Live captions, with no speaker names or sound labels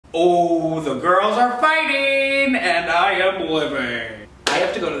Oh, the girls are fighting and I am living. I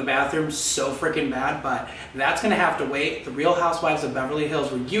have to go to the bathroom so freaking bad, but that's gonna have to wait. The Real Housewives of Beverly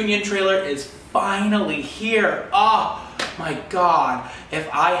Hills reunion trailer is finally here. Oh my God. If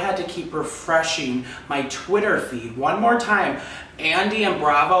I had to keep refreshing my Twitter feed one more time, Andy and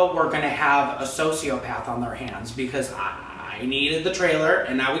Bravo were gonna have a sociopath on their hands because I needed the trailer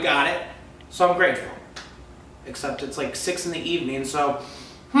and now we got it. So I'm grateful. Except it's like 6 in the evening, so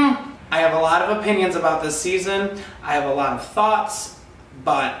I have a lot of opinions about this season. I have a lot of thoughts,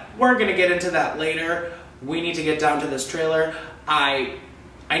 but we're gonna get into that later. We need to get down to this trailer. I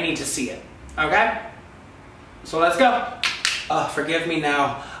need to see it, okay? So let's go. Forgive me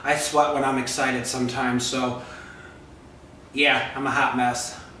now. I sweat when I'm excited sometimes, so yeah, I'm a hot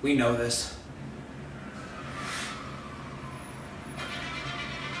mess. We know this.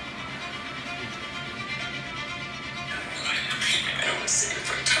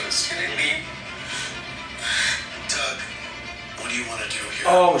 Doug, what do you want to do here?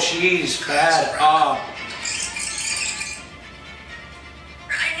 Oh, she's fed up.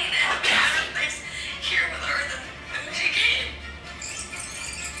 I need it. Kathy's here with her, then she came.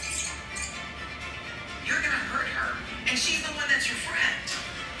 You're gonna hurt her, and she's the one that's your friend.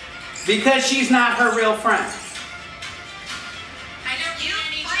 Because she's not her real friend. I don't you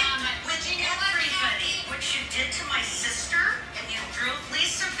fight with everybody. What you did to my sister, and you drove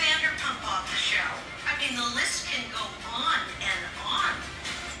Lisa Vanderpump off the show. I mean, the list can go on and on.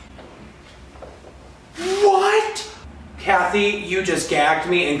 What? Kathy, you just gagged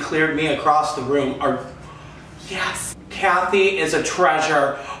me and cleared me across the room. Yes. Kathy is a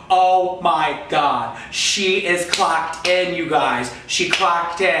treasure. Oh my God. She is clocked in, you guys. She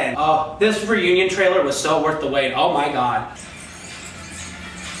clocked in. Oh, this reunion trailer was so worth the wait. Oh my God.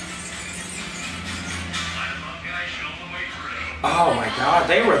 Oh my God,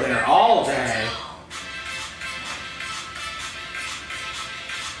 they were there all day.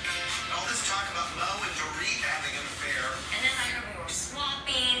 All this talk about Mo and Dorit having an affair. And then I heard we were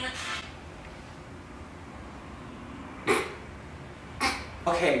swapping.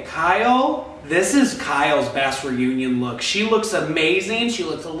 Okay, Kyle, this is Kyle's best reunion look. She looks amazing. She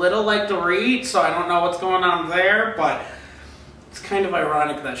looks a little like Dorit, so I don't know what's going on there, but it's kind of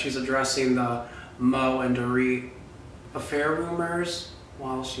ironic that she's addressing the Mo and Dorit affair rumors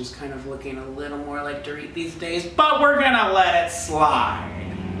while she's kind of looking a little more like Dorit these days, but we're gonna let it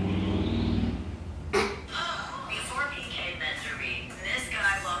slide. Before PK met Dorit, this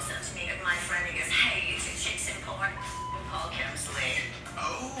guy walks up to me with my friend and goes, "Hey, you two chicks in porn?" And Paul Kemsley.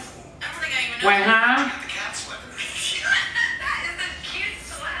 Oh. I don't think I even know. Wait, huh? Got the cat sweater. That is a cute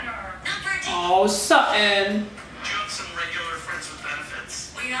sweater. Not for a date. Oh, Sutton. Do you have some regular friends with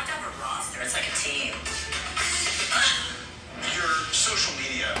benefits? Well, you have to have a roster. It's like a team. Your social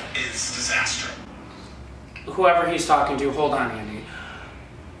media is disaster. Whoever he's talking to, hold on, Andy.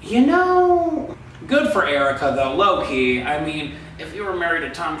 You know, good for Erica though, low-key. I mean, if you were married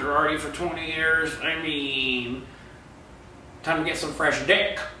to Tom Girardi for 20 years, I mean, time to get some fresh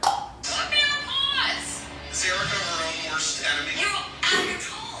dick. Put me on pause. Is Erica her own worst enemy? You're out of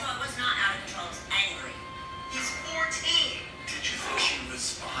control. No, I was not out of control. I was angry. He's 14. Did you think she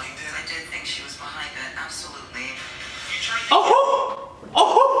was behind it? I did think she was behind it. Absolutely. You tried to... Oh!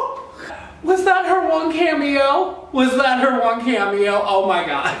 Oh! Was that her one cameo? Was that her one cameo? Oh my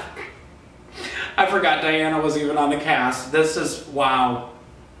God. I forgot Diana was even on the cast. This is, wow.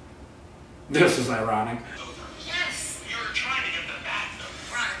 This is ironic. Yes. You were trying to get them back, though.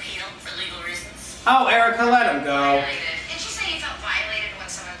 We're on appeal for legal reasons. Oh, Erica, let him go. Didn't you say you felt violated when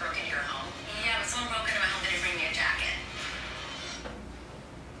someone broke into your home? Yeah, but someone broke into my home and didn't bring me a jacket.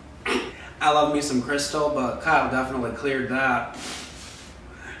 I love me some Crystal, but Kyle definitely cleared that.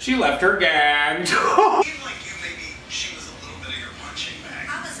 She left her gagged. Seemed like you maybe she was a little bit of your punching bag.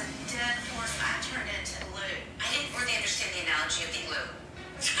 I was a dead horse. I turned into glue. I didn't really understand the analogy of the glue.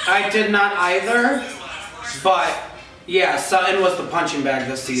 I did not either, but yeah, Sutton was the punching bag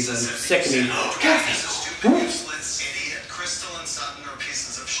this season. Sickening. Kathy! Stupid, useless, idiot. Crystal and Sutton are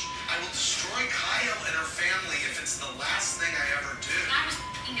pieces of shit. I will destroy Kyle and her family if it's the last thing I ever do. I was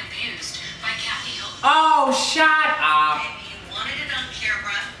being abused by Kathy Hilton. Oh, shut up. Maybe you wanted it on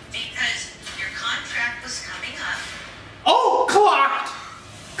camera because your contract was coming up. Oh, clocked!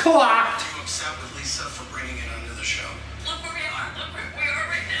 Clocked! Are you upset with Lisa for bringing it under the show? Look where we are. Look where we are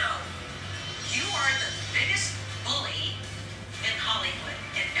right now. You are the biggest bully in Hollywood,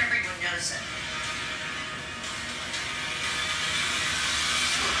 and everyone knows it.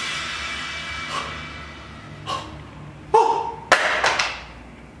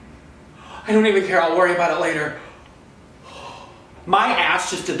 I don't even care. I'll worry about it later. My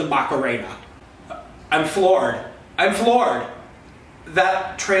ass just did the Macarena. I'm floored. I'm floored.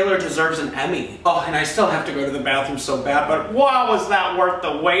 That trailer deserves an Emmy. Oh, and I still have to go to the bathroom so bad, but wow, was that worth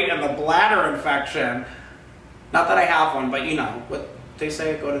the wait and the bladder infection? Not that I have one, but you know, what they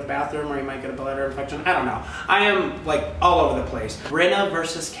say, go to the bathroom or you might get a bladder infection. I don't know. I am like all over the place. Rinna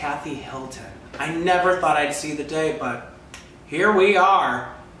versus Kathy Hilton. I never thought I'd see the day, but here we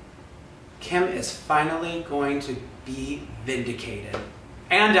are. Kim is finally going to be vindicated.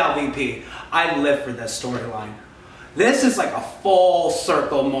 And LVP. I live for this storyline. This is like a full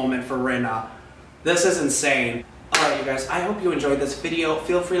circle moment for Rinna. This is insane. Alright you guys, I hope you enjoyed this video.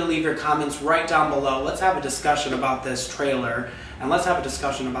 Feel free to leave your comments right down below. Let's have a discussion about this trailer and let's have a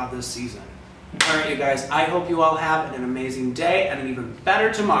discussion about this season. Alright you guys, I hope you all have an amazing day and an even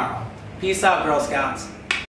better tomorrow. Peace out, Girl Scouts.